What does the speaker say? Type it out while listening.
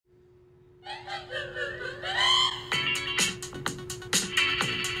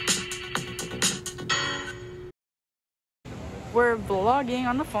We're vlogging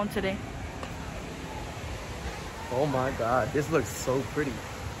on the phone today. Oh my god, this looks so pretty.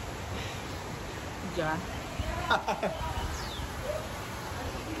 Yeah.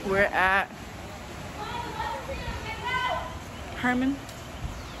 We're at Herman.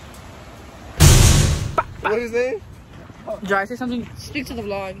 What is it? Jai, say something. Speak to the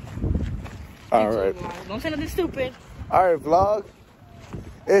vlog. Alright. Don't say nothing stupid. Alright, vlog.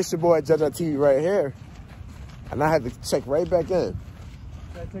 It's your boy Jaja TV right here. And I had to check right back in.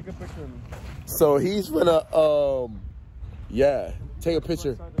 Can I take a picture of me? So he's gonna, yeah, take a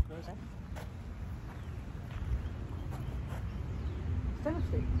picture.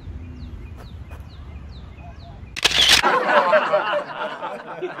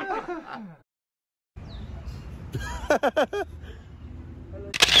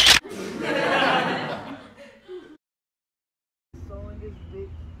 Someone is big.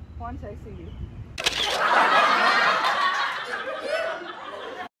 Juan texting you.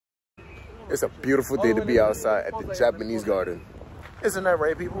 It's a beautiful day to be outside at the Japanese garden. Isn't that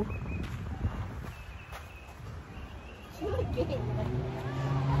right, people?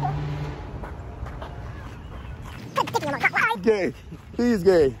 Gay. He's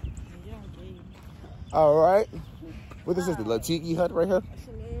gay. All right. What is this? The Latiki hut right here?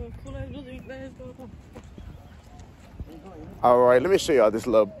 All right. Let me show y'all this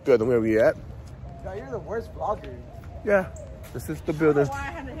little building where we at. God, you're the worst vlogger. Yeah. This is the building. Why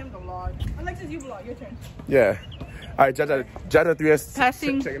I handed him the vlog? Alexis, you vlog. Your turn. Yeah. All right, Jaja 3S.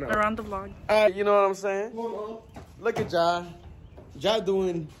 Passing around the vlog. You know what I'm saying? Look at Ja. Ja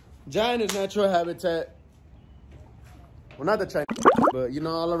in his natural habitat. Well, not the Chinese, but you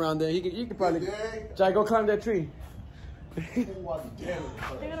know, all around there. He could probably. Ja, go climb that tree. They got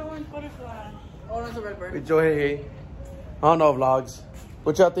an orange butterfly. Oh, that's a red bird. Hey, Joe, hey. I don't know vlogs.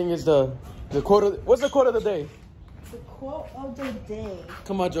 What y'all think is the quote of, what's the quote of the day? The quote of the day.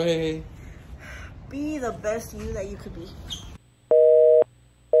 Come on, Joe, hey. Be the best you that you could be.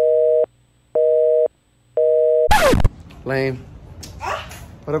 Lame.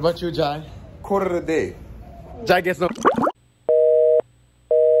 What about you, Jai? Quote of the day. Jai gets no.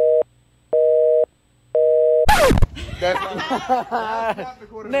 That's not the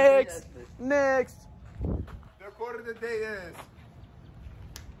quote of Next. the day. Next. The quote of the day is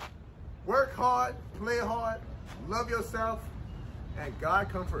work hard, play hard, love yourself, and God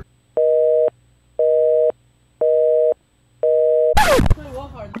come first. Play well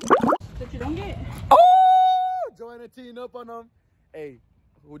hard. That you don't get. Oh! Joanna teeing up on them. Hey,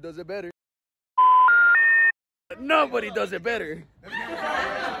 who does it better? Nobody does it better.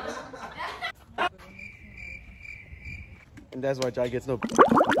 And that's why Jai gets no.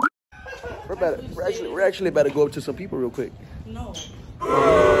 We're actually about to go up to some people real quick. No.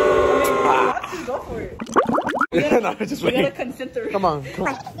 Go for it. No, just wait. You gotta consent to it. Come on.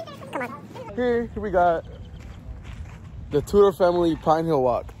 Here we got the Tudor family Pine Hill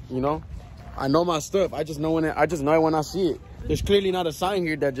Walk. You know, I know my stuff. I just know it when I see it. There's clearly not a sign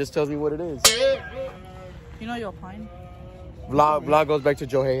here that just tells me what it is. You know your pine. Vlog goes back to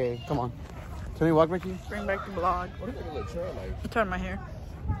Joe. Hey. Come on. Can we walk back here? Bring back the vlog. What if it looks like? Turn my hair.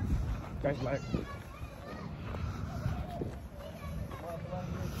 Guys, like.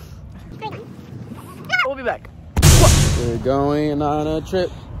 We'll be back. We're going on a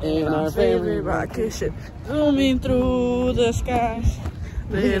trip in our favorite rocket ship, zooming through the skies.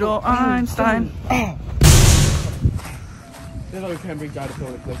 Little Einstein. This always can't bring Jai to so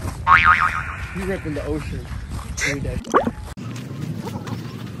many places. He's ripping the ocean. Every day.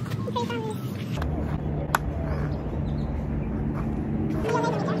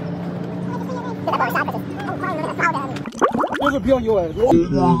 There's a bee on your ass.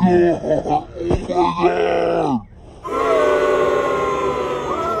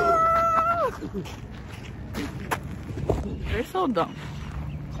 They're so dumb.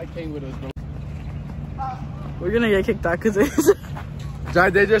 I came with us, bro. We're gonna get kicked out because it's. Jai,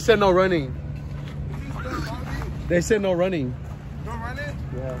 they just said no running. They said no running. No running?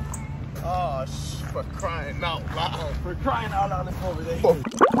 Yeah. Oh, for crying out loud. For crying out loud, let's go over there.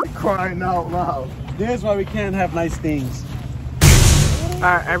 Crying out loud. That's why we can't have nice things.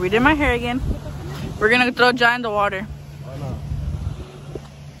 Alright, I redid my hair again. We're gonna throw Jai in the water. Why not?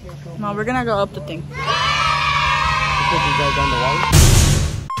 No, we're gonna go up the thing. You put you guys down the water?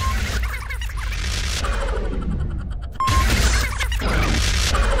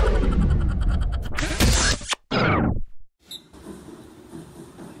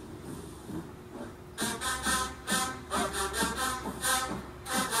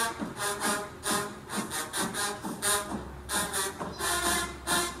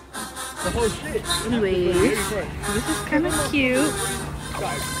 whole shit. Anyways, this is kind of cute.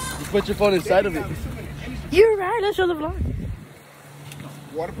 You put your phone inside of it. You're right. Let's show the vlog.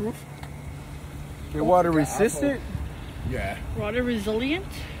 Waterproof? You're water resistant? Yeah. Water resilient.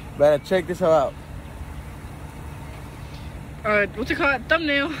 Better check this out. What's it called?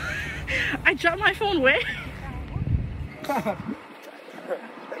 Thumbnail. I dropped my phone way.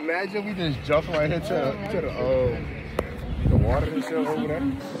 Imagine we just jump right here to the water and shit over there.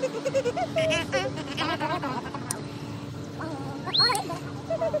 I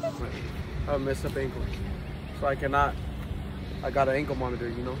have a messed up ankle. So I got an ankle monitor,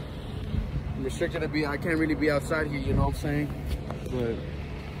 you know. I'm restricted to I can't really be outside here, you know what I'm saying? But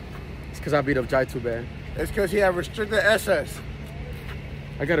it's because I beat up Jai too bad. It's because he had restricted SS.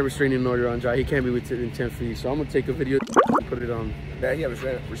 I got a restraining order on Jai. He can't be within 10 feet. So I'm going to take a video and put it on. Yeah, he has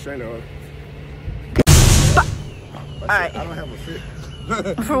a restraining order. Alright. I don't have a fit.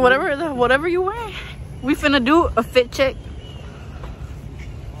 For whatever you wear, we finna do a fit check.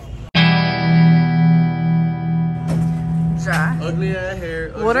 Ja. Ugly ass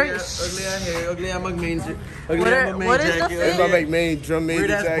hair. Ugly ass hair. Ugly ass McMain. What is the fit? That's my McMain drum major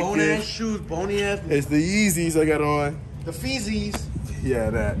Weird ass jacket. bone ass shoes. Bony ass. It's the Yeezys I got on. The Feezies. Yeah,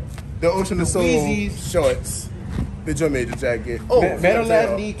 that. The Ocean of Soul Yeezys. shorts. The drum major jacket. Oh, metal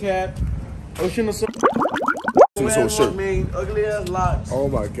ass kneecap. Ocean of Soul. Ocean of Soul shirt. Ugly ass locks. Oh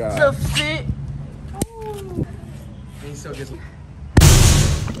my god. The fit. And he still gets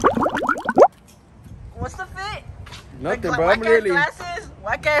What's the fit? nothing, bro. I'm Whack ass really. glasses,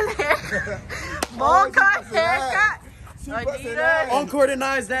 whack ass hair, ball cut, haircut, Adidas,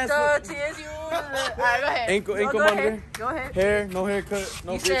 Uncoordinated ass. the TSU. Alright, go ahead. Ankle Go monitor. ahead. Go ahead. Hair, no haircut,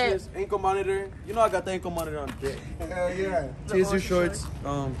 no You said- business. Ankle monitor. You know I got the ankle monitor on deck. Hell yeah. TSU shorts,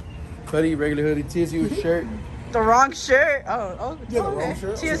 hoodie, regular hoodie, TSU shirt. The wrong shirt. Oh, Yeah, the okay. wrong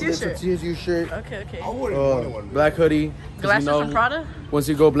shirt. TSU It's a shirt. TSU shirt. Okay. I would've wanted one. Black hoodie. 'Cause Glasses you know, from Prada. once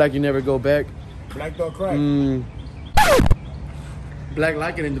you go black, you never go back. Black don't crack. Black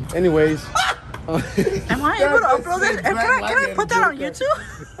like it in the. Anyways. Am I able to upload this? Can I put that on YouTube?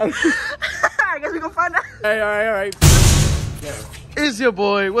 I guess we gonna find out. Hey, all right. It's your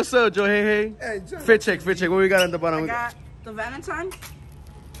boy. What's up, Joe? Hey. Hey, Joe. Fit check. What we got on the bottom? I got the Valentine.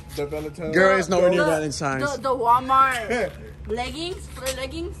 The Valentine. Girl, it's nowhere near The- Valentine's. The Walmart leggings, flare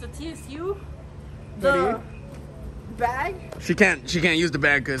leggings, the TSU, the bag. She can't use the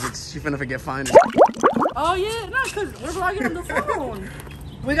bag because she finna forget fined. Oh yeah, no, cause we're vlogging on the phone.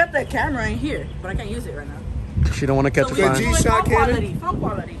 We got the camera in here, but I can't use it right now. She don't want to catch So a we fine. do it G-Shock phone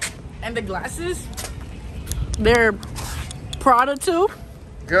quality. And the glasses, they're Prada too.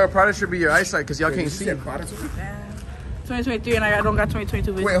 Girl, probably should be your eyesight because y'all can't see. 2023, and I don't got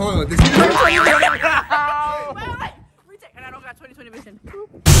 2022 vision. Wait, hold on. This Wait. Retake, and I don't got 2020 vision.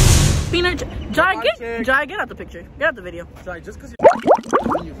 Peanut, Jai, get out the picture. Get out the video. Sorry, just because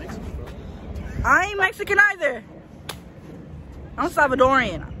you're Mexican, bro. I ain't Mexican either. I'm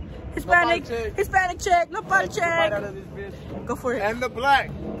Salvadorian. Hispanic check, no body check. Go for it. and the black.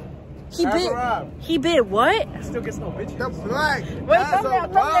 He That's bid. right. He bid what? Still gets no bitches. The black. Wait, That's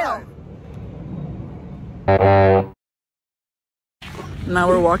thumbnail. Now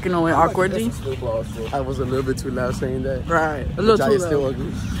we're walking away awkwardly. I was a little bit too loud saying that. Right, a little Jai too is still loud.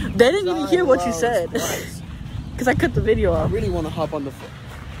 ugly. They didn't even hear what you said. Cause I cut the video I off. really want to hop on the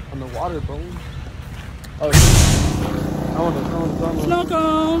water, bro. Oh, I want to. Snow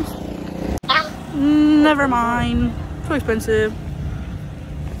cones. Never mind. Too expensive.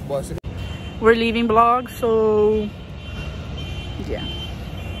 We're leaving vlog, so yeah.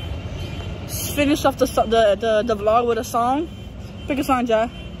 Just finish off the vlog with a song. Pick a song, Jai.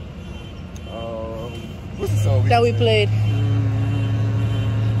 What's the song That we played.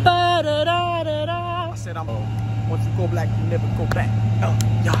 I said once you go black, you never go back. Oh,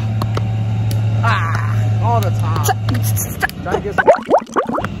 yeah. All the time. Jai gets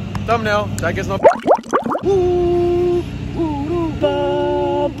thumbnail. Jai gets no. Woo,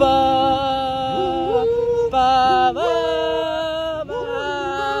 ba ba ba ba ba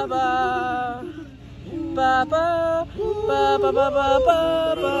ba ba ba ba ba ba ba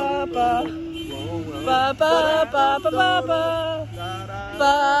ba ba ba ba ba ba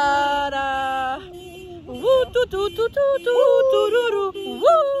ba da. Woo do do do do do do do do.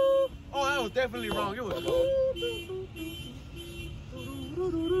 Woo. Oh, that was definitely wrong. It was wrong.